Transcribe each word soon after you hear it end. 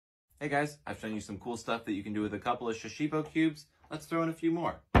Hey guys, I've shown you some cool stuff that you can do with a couple of shashibo cubes. Let's throw in a few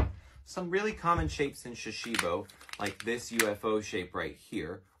more. Some really common shapes in shashibo, like this UFO shape right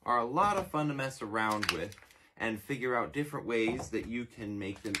here, are a lot of fun to mess around with and figure out different ways that you can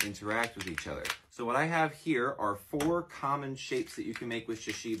make them interact with each other. So what I have here are 4 common shapes that you can make with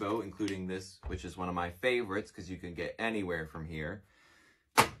shashibo, including this, which is one of my favorites because you can get anywhere from here.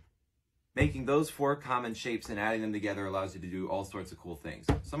 Making those 4 common shapes and adding them together allows you to do all sorts of cool things.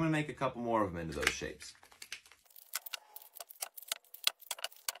 So I'm going to make a couple more of them into those shapes.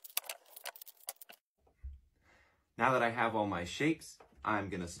 Now that I have all my shapes, I'm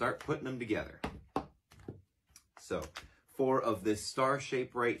going to start putting them together. So 4 of this star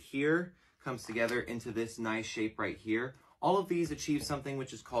shape right here comes together into this nice shape right here. All of these achieve something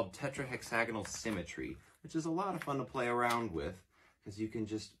which is called tetrahexagonal symmetry, which is a lot of fun to play around with because you can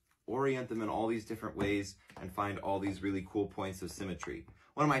just orient them in all these different ways and find all these really cool points of symmetry.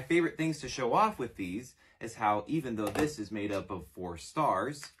 One of my favorite things to show off with these is how, even though this is made up of 4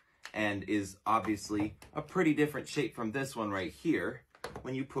 stars and is obviously a pretty different shape from this one right here,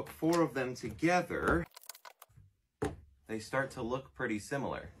 when you put 4 of them together, they start to look pretty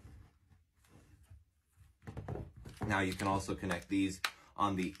similar. Now you can also connect these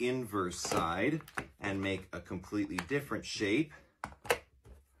on the inverse side and make a completely different shape,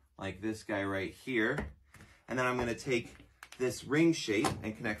 like this guy right here. And then I'm going to take this ring shape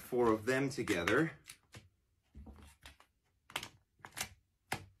and connect 4 of them together.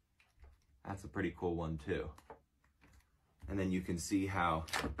 That's a pretty cool one too. And then you can see how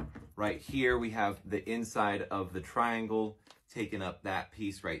right here we have the inside of the triangle taking up that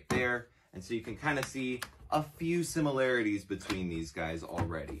piece right there. And so you can kind of see a few similarities between these guys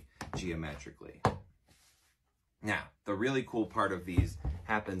already geometrically. Now, the really cool part of these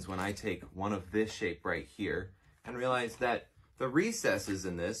happens when I take one of this shape right here and realize that the recesses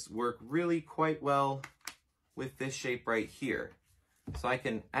in this work really quite well with this shape right here. So I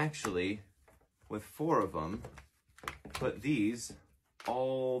can actually, with 4 of them, put these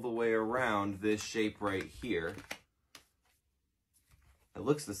all the way around this shape right here. It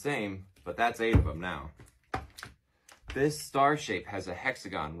looks the same, but that's 8 of them now. This star shape has a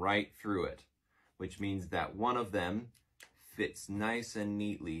hexagon right through it, which means that one of them fits nice and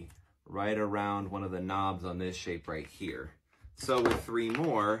neatly right around one of the knobs on this shape right here. So with 3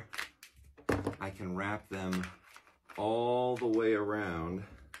 more, I can wrap them all the way around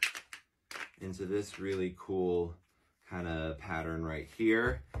into this really cool kind of pattern right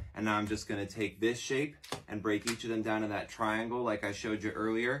here. And now I'm just going to take this shape and break each of them down to that triangle like I showed you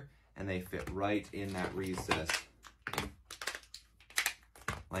earlier, and they fit right in that recess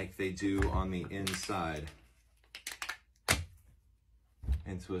like they do on the inside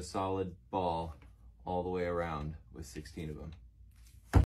into a solid ball all the way around with 16 of them.